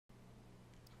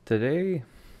Today,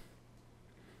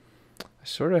 I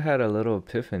sort of had a little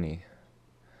epiphany.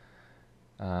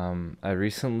 I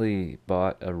recently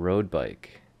bought a road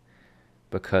bike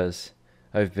because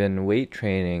I've been weight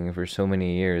training for so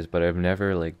many years, but I've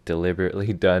never like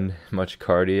deliberately done much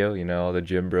cardio. All the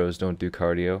gym bros don't do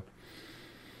cardio.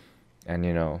 And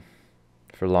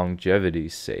for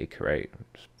longevity's sake, right?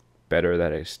 It's better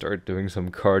that I start doing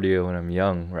some cardio when I'm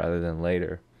young rather than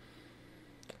later.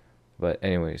 But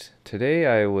anyways, today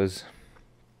I was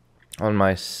on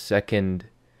my second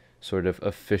sort of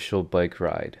official bike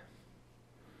ride.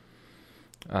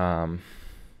 I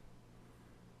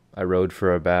rode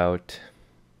for about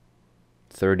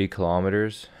 30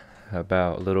 kilometers,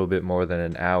 about a little bit more than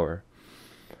an hour.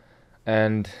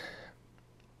 And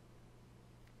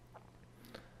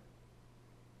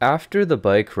after the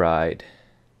bike ride,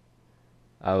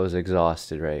 I was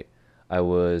exhausted, right? I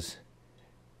was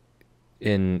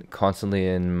constantly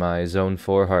in my zone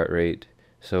 4 heart rate.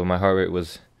 So my heart rate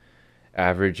was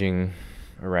averaging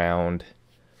around,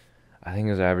 I think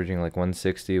it was averaging like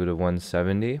 160 to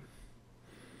 170.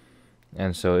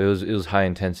 And so it was high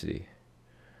intensity.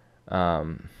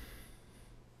 And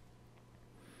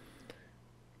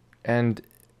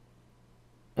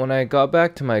when I got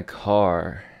back to my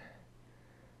car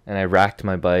and I racked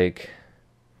my bike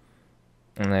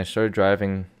and I started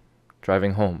driving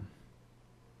home,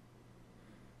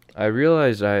 I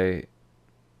realized I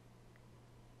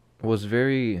was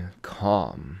very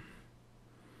calm.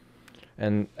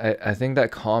 And I think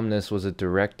that calmness was a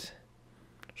direct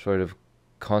sort of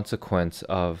consequence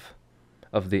of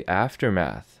the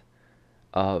aftermath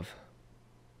of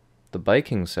the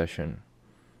biking session.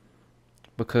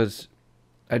 Because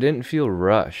I didn't feel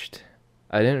rushed.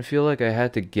 I didn't feel like I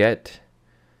had to get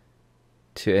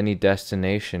to any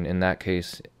destination. In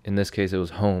this case, it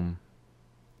was home.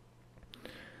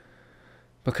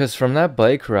 Because from that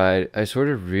bike ride, I sort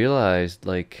of realized,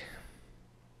 like,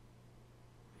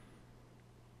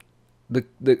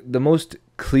 the most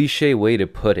cliche way to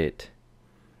put it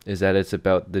is that it's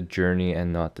about the journey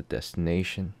and not the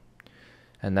destination.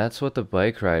 And that's what the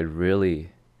bike ride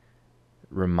really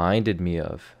reminded me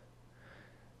of.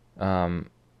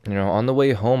 On the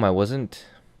way home, I wasn't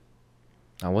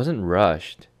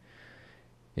rushed.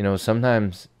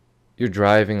 Sometimes you're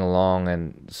driving along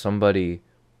and somebody,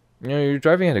 you're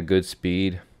driving at a good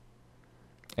speed,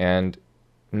 and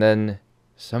then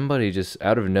somebody just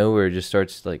out of nowhere just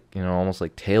starts like, almost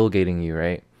like tailgating you,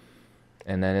 right?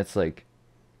 And then it's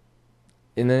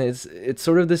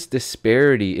sort of this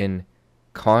disparity in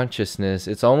consciousness.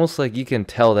 It's almost like you can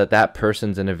tell that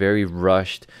person's in a very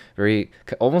rushed, very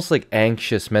almost like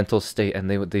anxious mental state, and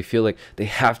they feel like they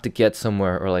have to get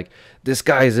somewhere, or like, this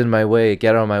guy's in my way,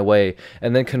 get out of my way.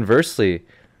 And then conversely,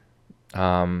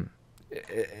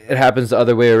 it happens the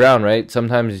other way around, right?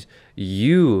 Sometimes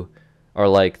you are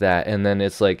like that, and then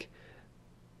it's like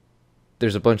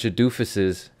there's a bunch of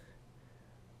doofuses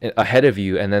ahead of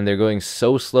you, and then they're going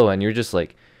so slow, and you're just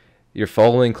like, you're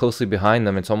following closely behind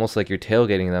them. It's almost like you're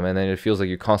tailgating them, and then it feels like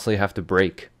you constantly have to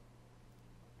brake.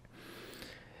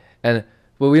 But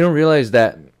we don't realize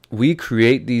that we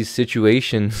create these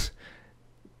situations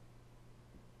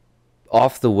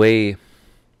off of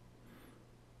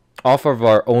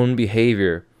our own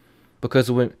behavior.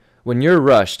 Because when you're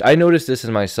rushed, I notice this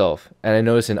in myself, and I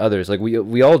notice in others. Like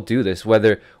we all do this,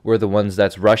 whether we're the ones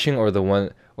that's rushing or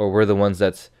we're the ones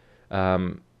that's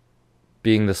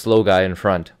being the slow guy in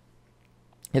front.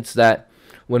 It's that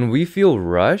when we feel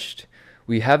rushed,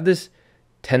 we have this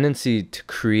tendency to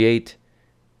create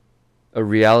a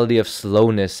reality of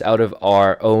slowness out of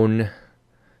our own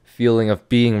feeling of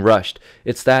being rushed.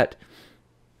 It's that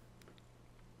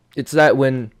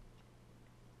when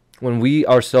we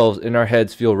ourselves in our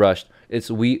heads feel rushed,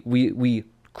 we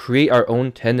create our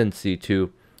own tendency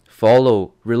to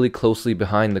follow really closely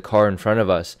behind the car in front of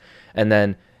us, and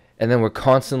then we're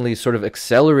constantly sort of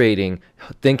accelerating,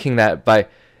 thinking that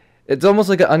it's almost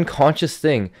like an unconscious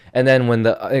thing. And then when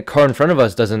the car in front of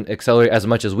us doesn't accelerate as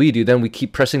much as we do, then we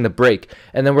keep pressing the brake,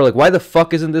 and then we're like, why the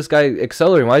fuck isn't this guy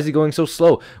accelerating? Why is he going so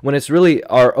slow? When it's really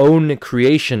our own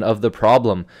creation of the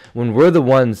problem, when we're the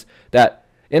ones that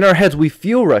in our heads, we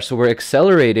feel rushed, so we're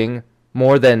accelerating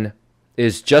more than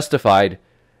is justified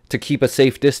to keep a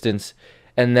safe distance.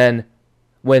 And then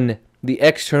when the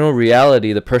external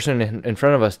reality, the person in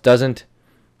front of us, doesn't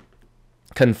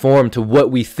conform to what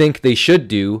we think they should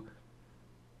do,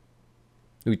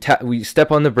 we step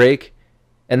on the brake,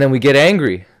 and then we get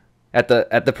angry at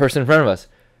the person in front of us.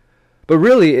 But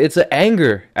really, it's an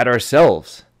anger at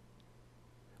ourselves,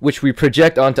 which we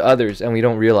project onto others, and we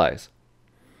don't realize.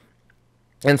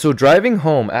 And so driving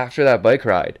home after that bike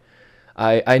ride,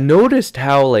 I noticed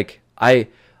how like I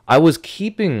was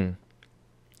keeping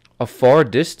a far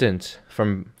distance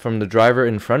from the driver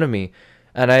in front of me,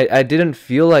 and I didn't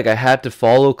feel like I had to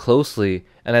follow closely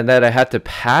and that I had to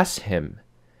pass him.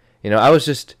 You know, I was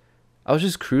just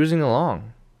cruising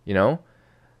along, you know?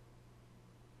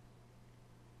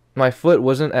 My foot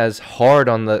wasn't as hard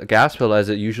on the gas pedal as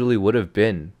it usually would have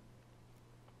been.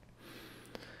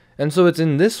 And so it's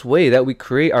in this way that we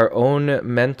create our own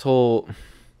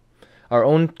our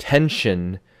own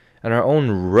tension and our own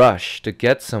rush to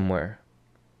get somewhere.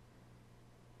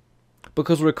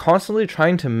 Because we're constantly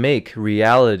trying to make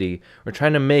reality, we're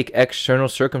trying to make external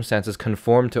circumstances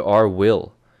conform to our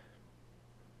will.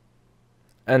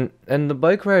 And the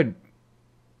bike ride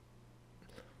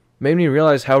made me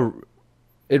realize how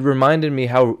it reminded me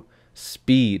how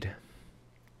speed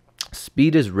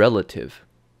is relative.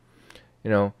 You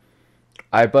know,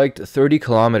 I biked 30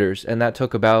 kilometers and that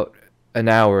took about an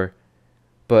hour,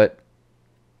 but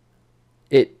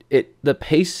the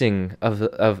pacing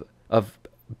of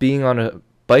being on a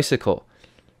bicycle,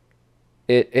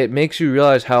 it makes you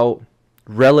realize how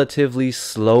relatively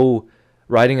slow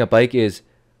riding a bike is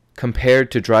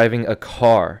compared to driving a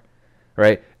car,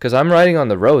 right? Because I'm riding on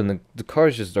the road and the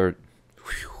cars just are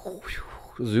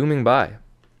zooming by.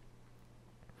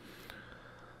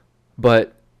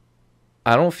 But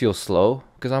I don't feel slow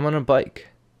because I'm on a bike.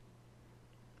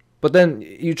 But then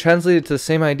you translate it to the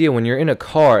same idea when you're in a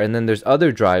car and then there's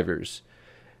other drivers.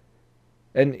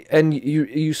 And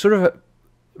you sort of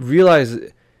realize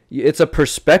it's a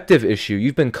perspective issue.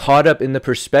 You've been caught up in the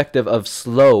perspective of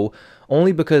slow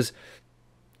only because,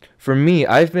 for me,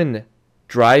 I've been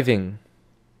driving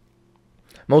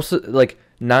like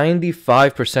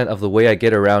 95% of the way I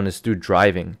get around is through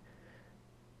driving.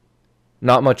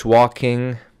 Not much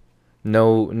walking,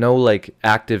 no like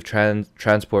active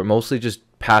transport, mostly just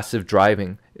passive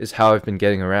driving is how I've been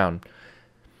getting around.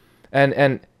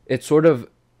 And it's sort of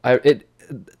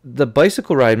the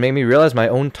bicycle ride made me realize my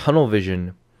own tunnel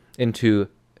vision into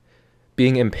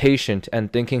being impatient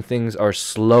and thinking things are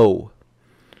slow,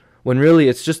 when really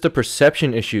it's just a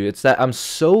perception issue. It's that I'm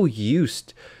so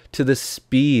used to the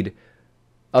speed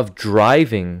of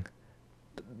driving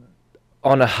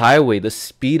on a highway, the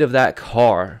speed of that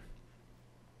car,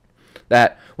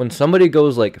 that when somebody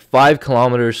goes like 5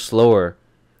 kilometers slower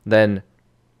than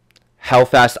how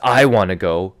fast I want to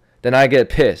go, then I get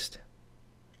pissed.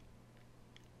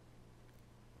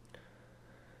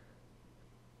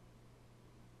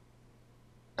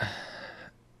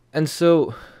 And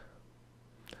so,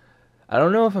 I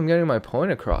don't know if I'm getting my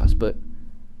point across, but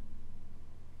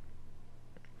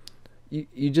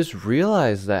you just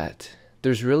realize that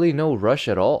there's really no rush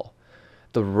at all.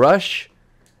 The rush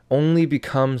only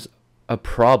becomes a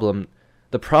problem.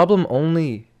 The problem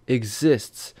only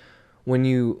exists when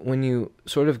you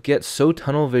sort of get so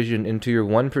tunnel vision into your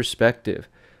one perspective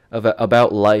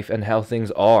about life and how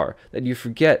things are that you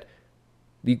forget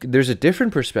there's a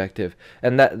different perspective.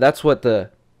 And that's what the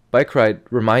bike ride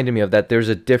reminded me of, that there's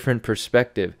a different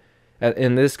perspective. And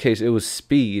in this case, it was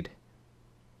speed.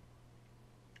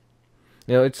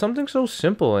 You know, it's something so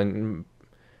simple, and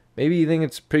maybe you think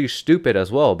it's pretty stupid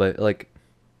as well, but like,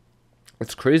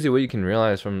 it's crazy what you can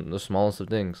realize from the smallest of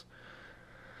things.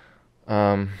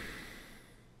 The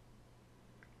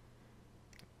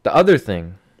other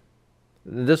thing,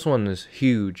 this one is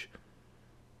huge.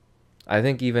 I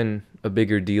think even a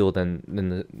bigger deal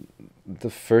than the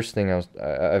first thing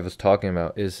I was talking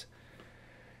about is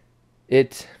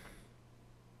it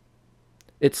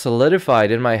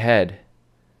solidified in my head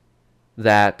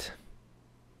that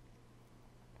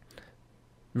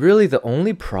really the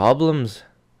only problems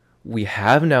we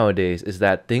have nowadays is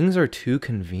that things are too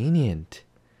convenient.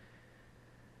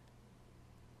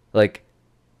 Like,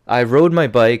 I rode my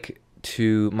bike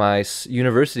to my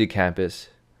university campus,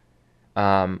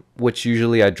 which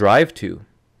usually I drive to.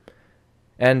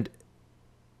 And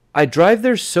I drive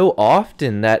there so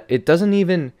often that it doesn't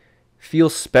even feel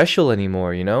special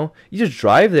anymore, you know? You just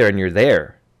drive there and you're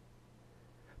there.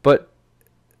 But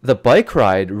the bike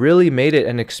ride really made it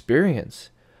an experience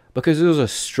because it was a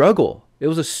struggle. It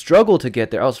was a struggle to get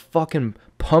there. I was fucking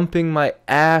pumping my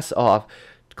ass off,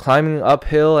 climbing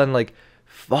uphill and like,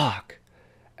 fuck.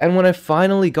 And when I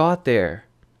finally got there,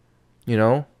 you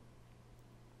know,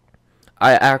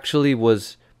 I actually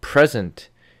was present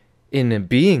in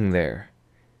being there.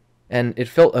 And it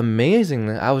felt amazing.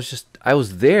 I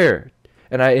was there.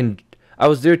 And I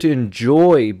was there to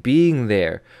enjoy being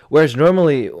there. Whereas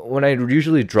normally, when I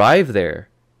usually drive there,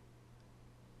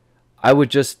 I would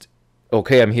just,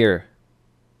 okay, I'm here.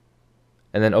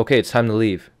 And then, okay, it's time to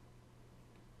leave.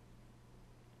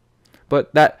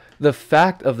 But the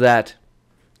fact of that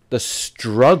the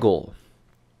struggle,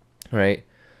 right?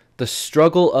 The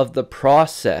struggle of the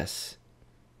process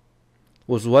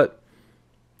was what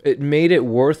it made it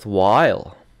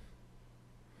worthwhile.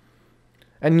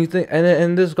 And you think,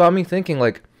 and this got me thinking,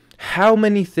 like, how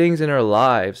many things in our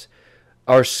lives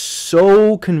are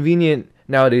so convenient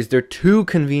nowadays? They're too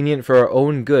convenient for our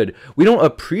own good. We don't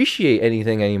appreciate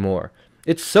anything anymore.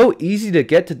 It's so easy to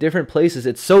get to different places.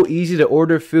 It's so easy to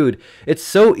order food. It's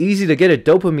so easy to get a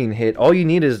dopamine hit. All you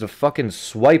need is to fucking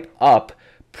swipe up,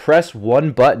 press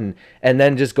one button, and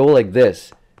then just go like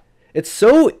this. It's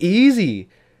so easy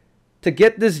to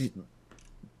get this,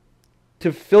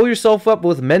 to fill yourself up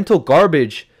with mental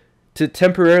garbage, to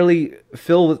temporarily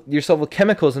fill yourself with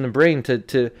chemicals in the brain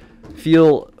to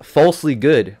feel falsely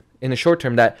good in the short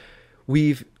term, that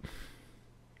we've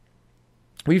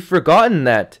forgotten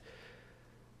that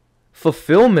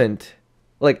fulfillment,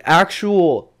 like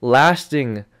actual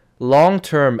lasting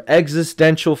long-term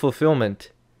existential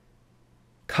fulfillment,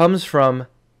 comes from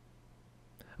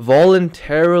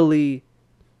voluntarily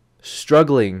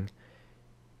struggling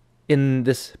in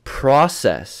this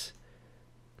process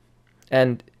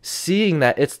and seeing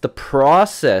that it's the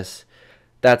process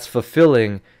that's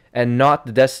fulfilling and not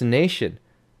the destination,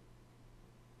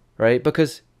 right?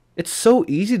 Because it's so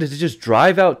easy to just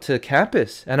drive out to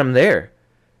campus and I'm there,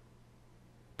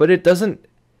 but it doesn't.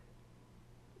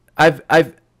 I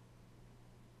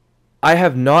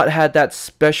have not had that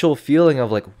special feeling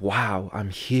of like, wow, I'm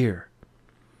here,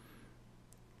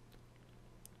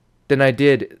 than I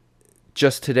did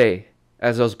just today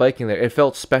as I was biking there. It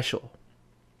felt special,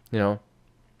 you know?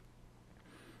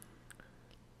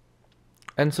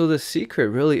 And so the secret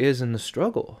really is in the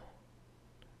struggle.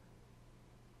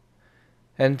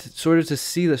 And sort of to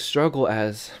see the struggle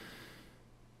as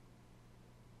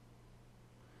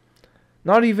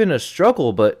not even a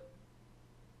struggle, but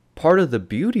part of the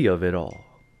beauty of it all.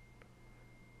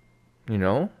 You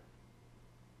know?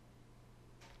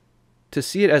 To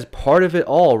see it as part of it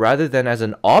all rather than as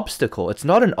an obstacle. It's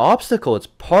not an obstacle, it's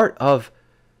part of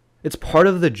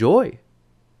the joy.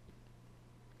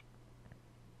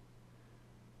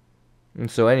 And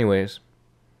so anyways,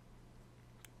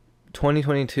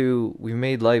 2022, we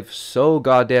made life so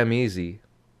goddamn easy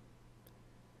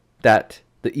that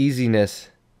the easiness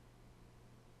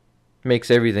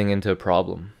makes everything into a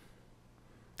problem.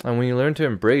 And when you learn to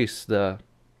embrace I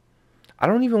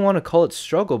don't even want to call it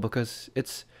struggle, because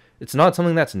it's not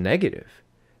something that's negative,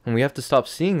 and we have to stop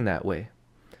seeing that way.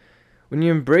 When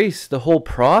you embrace the whole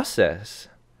process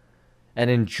and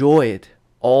enjoy it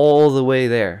all the way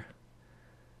there,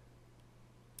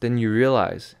 then you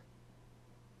realize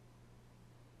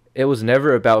it was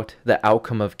never about the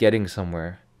outcome of getting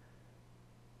somewhere,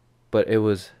 but it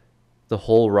was the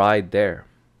whole ride there.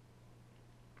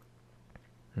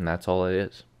 And that's all it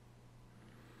is.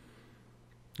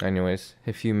 Anyways,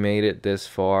 if you made it this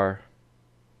far,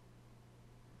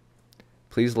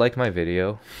 please like my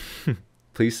video.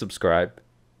 Please subscribe.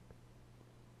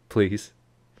 Please.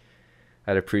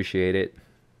 I'd appreciate it.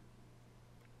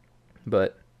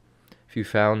 But if you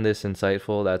found this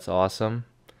insightful, that's awesome.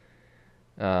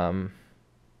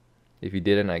 If you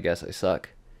didn't, I guess I suck.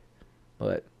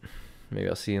 But maybe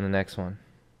I'll see you in the next one.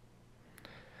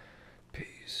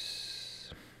 Peace.